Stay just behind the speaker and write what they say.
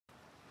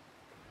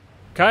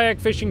Kayak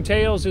Fishing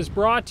Tales is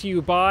brought to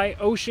you by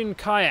Ocean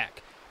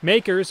Kayak,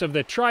 makers of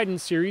the Trident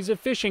series of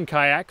fishing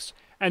kayaks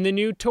and the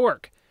new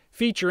Torque,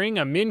 featuring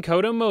a Minn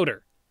Kota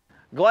motor.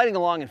 Gliding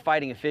along and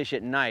fighting a fish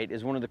at night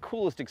is one of the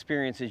coolest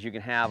experiences you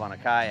can have on a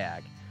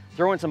kayak.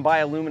 Throw in some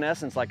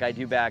bioluminescence like I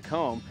do back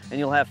home, and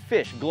you'll have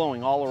fish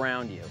glowing all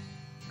around you.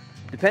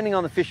 Depending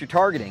on the fish you're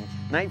targeting,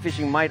 night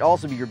fishing might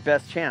also be your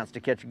best chance to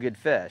catch a good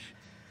fish.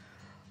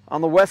 On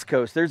the West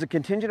Coast, there's a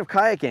contingent of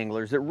kayak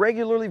anglers that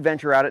regularly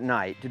venture out at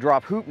night to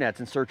drop hoop nets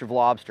in search of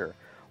lobster,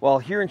 while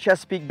here in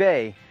Chesapeake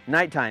Bay,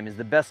 nighttime is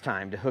the best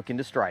time to hook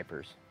into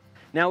stripers.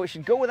 Now, it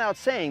should go without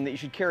saying that you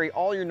should carry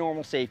all your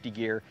normal safety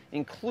gear,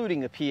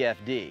 including a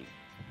PFD.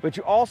 But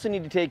you also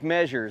need to take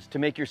measures to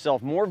make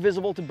yourself more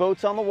visible to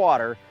boats on the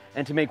water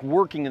and to make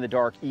working in the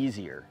dark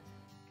easier.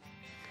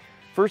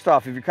 First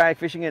off, if you're kayak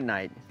fishing at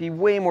night, be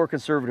way more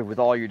conservative with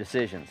all your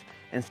decisions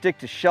and stick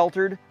to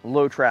sheltered,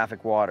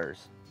 low-traffic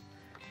waters.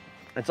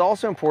 It's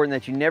also important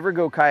that you never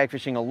go kayak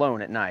fishing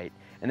alone at night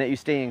and that you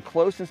stay in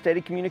close and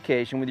steady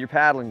communication with your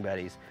paddling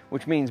buddies,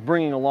 which means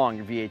bringing along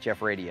your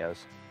VHF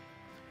radios.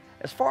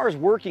 As far as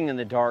working in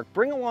the dark,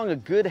 bring along a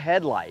good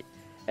headlight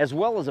as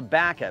well as a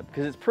backup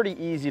because it's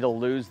pretty easy to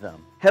lose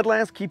them.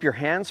 Headlamps keep your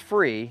hands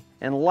free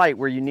and light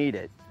where you need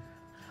it.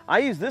 I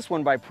use this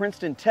one by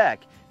Princeton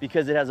Tech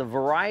because it has a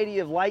variety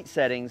of light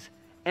settings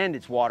and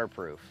it's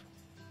waterproof.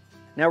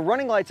 Now,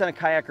 running lights on a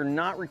kayak are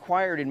not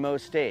required in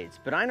most states,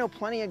 but I know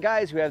plenty of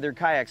guys who have their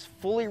kayaks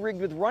fully rigged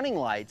with running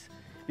lights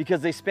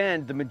because they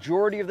spend the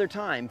majority of their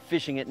time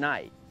fishing at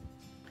night.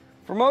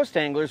 For most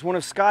anglers, one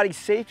of Scotty's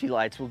safety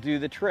lights will do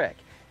the trick.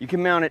 You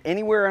can mount it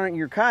anywhere on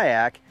your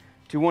kayak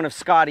to one of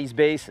Scotty's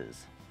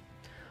bases.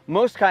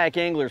 Most kayak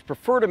anglers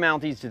prefer to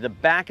mount these to the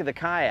back of the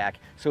kayak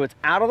so it's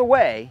out of the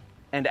way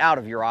and out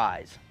of your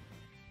eyes.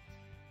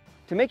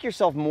 To make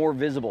yourself more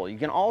visible, you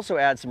can also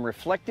add some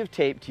reflective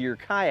tape to your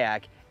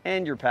kayak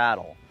and your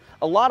paddle.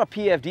 A lot of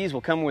PFDs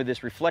will come with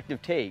this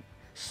reflective tape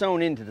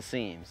sewn into the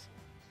seams.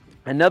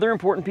 Another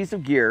important piece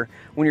of gear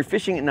when you're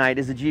fishing at night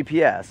is a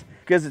GPS,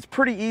 because it's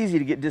pretty easy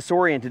to get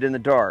disoriented in the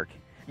dark.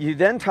 You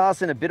then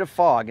toss in a bit of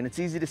fog and it's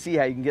easy to see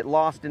how you can get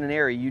lost in an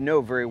area you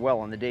know very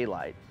well in the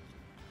daylight.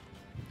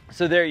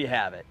 So there you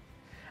have it.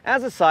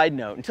 As a side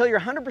note, until you're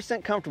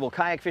 100% comfortable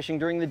kayak fishing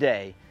during the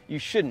day, you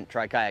shouldn't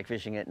try kayak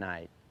fishing at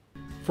night.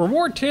 For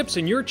more tips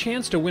and your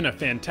chance to win a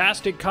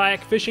fantastic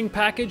kayak fishing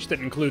package that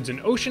includes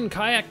an Ocean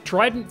Kayak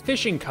Trident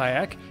fishing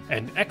kayak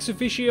and ex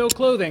officio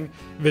clothing,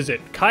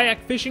 visit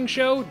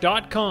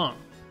kayakfishingshow.com.